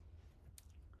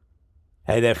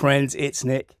Hey there, friends, it's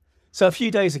Nick. So, a few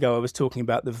days ago, I was talking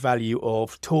about the value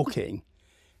of talking,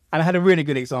 and I had a really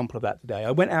good example of that today.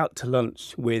 I went out to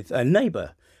lunch with a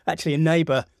neighbour. Actually, a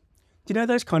neighbour, do you know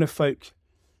those kind of folk?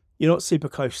 You're not super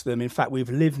close to them. In fact, we've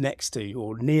lived next to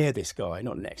or near this guy,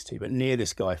 not next to, but near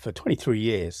this guy for 23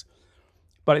 years.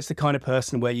 But it's the kind of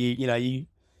person where you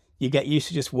get used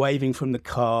to just waving from the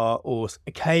car, or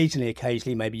occasionally,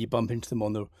 maybe you bump into them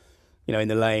on the, in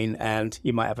the lane, and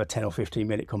you might have a 10 or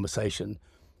 15-minute conversation,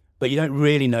 but you don't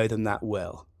really know them that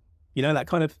well. You know, that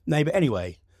kind of neighbour.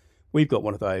 Anyway, we've got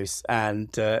one of those.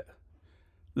 And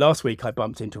last week I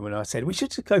bumped into him and I said, we should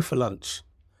just go for lunch.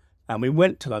 And we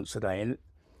went to lunch today, and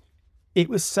it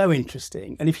was so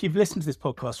interesting. And if you've listened to this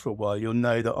podcast for a while, you'll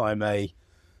know that I'm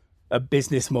a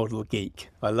business model geek.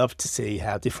 I love to see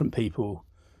how different people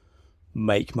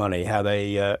make money, how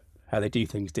they do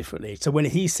things differently. So when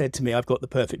he said to me, I've got the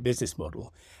perfect business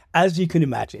model, as you can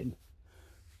imagine,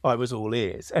 I was all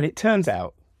ears. And it turns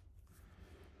out,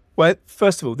 well,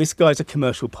 first of all, this guy's a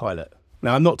commercial pilot.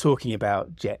 Now, I'm not talking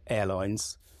about jet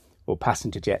airlines or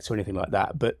passenger jets or anything like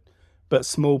that, but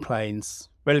small planes,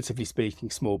 relatively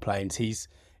speaking, small planes. He's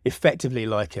effectively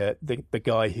like the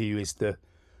guy who is the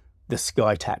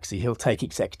sky taxi. He'll take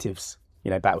executives,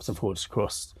 backwards and forwards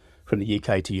across from the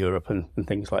UK to Europe and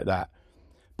things like that.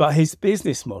 But his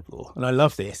business model, and I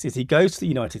love this, is he goes to the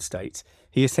United States.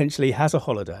 He essentially has a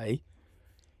holiday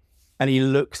and he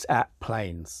looks at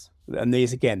planes. And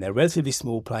these, again, they're relatively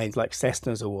small planes like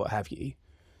Cessnas or what have you.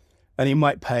 And he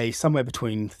might pay somewhere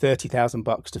between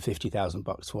 $30,000 to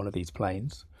 $50,000 for one of these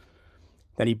planes.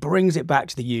 Then he brings it back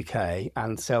to the UK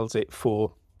and sells it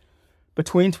for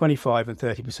between 25 and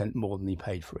 30% more than he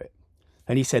paid for it.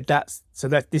 And he said this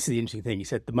is the interesting thing. He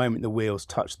said the moment the wheels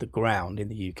touch the ground in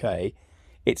the UK,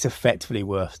 it's effectively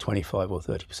worth 25 or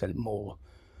 30% more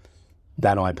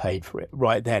than I paid for it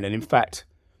right then. And in fact,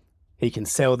 he can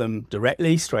sell them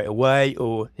directly straight away,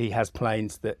 or he has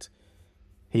planes that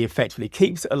he effectively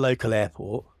keeps at a local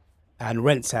airport and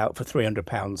rents out for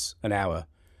 £300 an hour,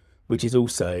 which is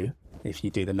also, if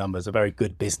you do the numbers, a very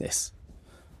good business.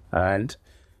 And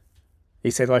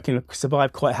he said, I can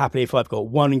survive quite happily if I've got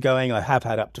one going. I have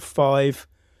had up to 5.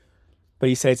 But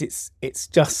he says it's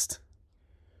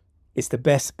the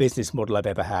best business model I've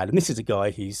ever had. And this is a guy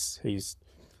who's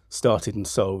started and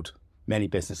sold many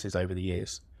businesses over the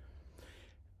years.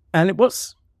 And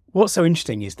what's so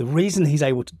interesting is the reason he's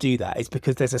able to do that is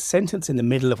because there's a sentence in the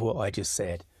middle of what I just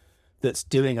said that's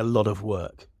doing a lot of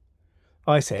work.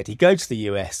 I said he goes to the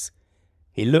US,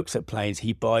 he looks at planes,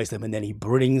 he buys them, and then he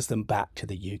brings them back to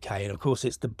the UK. And of course,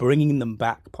 it's the bringing them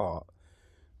back part,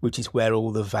 which is where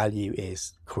all the value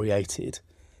is created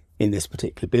in this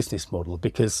particular business model.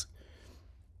 Because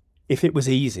if it was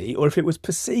easy, or if it was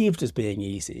perceived as being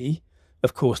easy,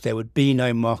 of course, there would be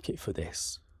no market for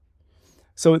this.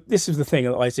 So this is the thing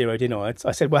that I zeroed in on.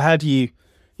 I said, well, how do you,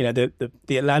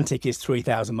 the Atlantic is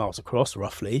 3,000 miles across,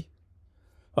 roughly.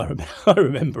 I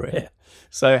remember it.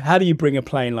 So how do you bring a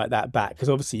plane like that back? Because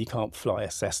obviously you can't fly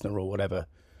a Cessna or whatever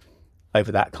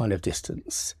over that kind of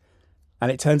distance.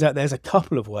 And it turns out there's a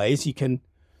couple of ways. You can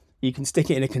stick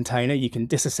it in a container, you can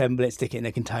disassemble it, stick it in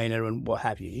a container and what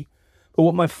have you. But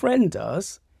what my friend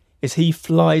does is he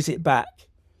flies it back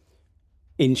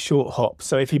in short hops.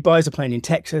 So if he buys a plane in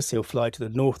Texas, he'll fly to the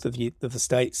north of the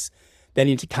States, then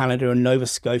into Canada and Nova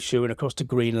Scotia and across to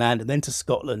Greenland and then to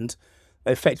Scotland,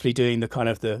 effectively doing the kind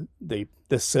of the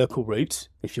circle route,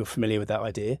 if you're familiar with that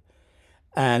idea,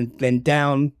 and then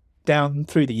down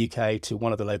through the UK to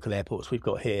one of the local airports we've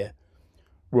got here,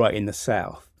 right in the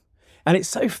south. And it's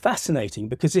so fascinating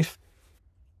because if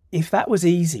that was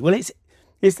easy, well,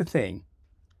 here's the thing.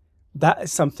 That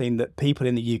is something that people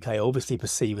in the UK obviously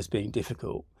perceive as being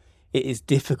difficult. It is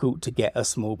difficult to get a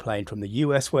small plane from the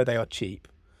US, where they are cheap,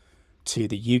 to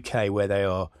the UK, where they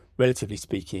are, relatively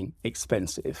speaking,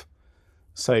 expensive.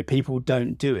 So people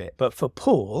don't do it. But for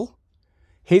Paul,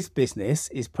 his business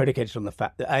is predicated on the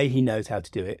fact that A, he knows how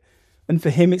to do it. And for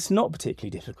him, it's not particularly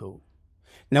difficult.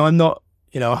 Now, I'm not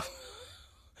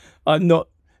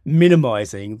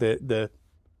minimizing the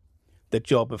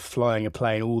job of flying a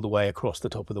plane all the way across the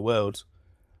top of the world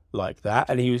like that.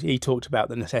 And he talked about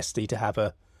the necessity to have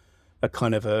a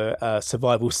kind of a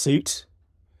survival suit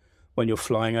when you're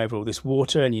flying over all this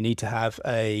water, and you need to have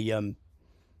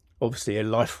obviously a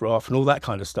life raft and all that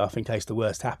kind of stuff in case the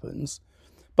worst happens.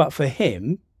 But for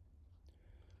him,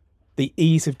 the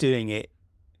ease of doing it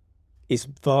is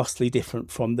vastly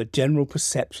different from the general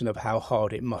perception of how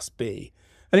hard it must be.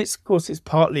 And of course, it's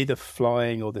partly the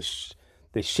flying or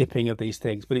the shipping of these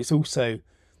things, but it's also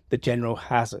the general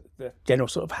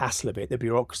sort of hassle of it, the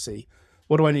bureaucracy.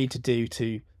 What do I need to do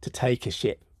to take a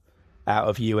ship out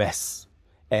of US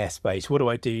airspace? What do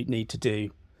I need to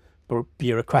do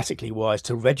bureaucratically wise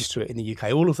to register it in the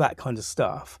UK? All of that kind of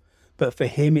stuff. But for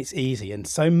him, it's easy. And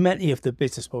so many of the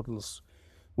business models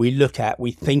we look at,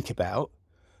 we think about,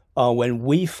 are when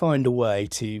we find a way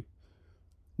to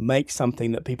make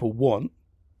something that people want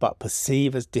but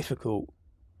perceive as difficult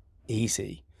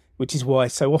easy, which is why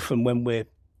so often when we're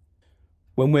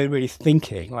really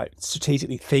thinking, like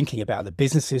strategically thinking about the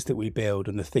businesses that we build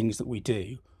and the things that we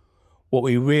do, what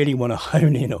we really want to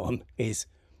hone in on is,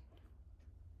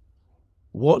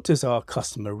 what does our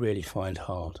customer really find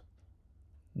hard?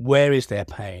 Where is their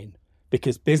pain?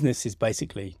 Because business is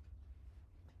basically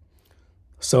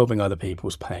solving other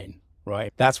people's pain,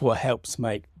 right? That's what helps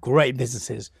make great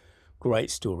businesses, great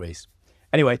stories.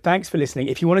 Anyway, thanks for listening.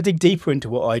 If you want to dig deeper into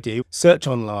what I do, search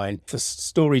online for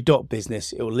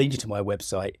story.business. It will lead you to my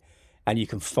website and you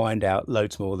can find out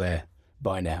loads more there.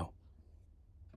 Bye now.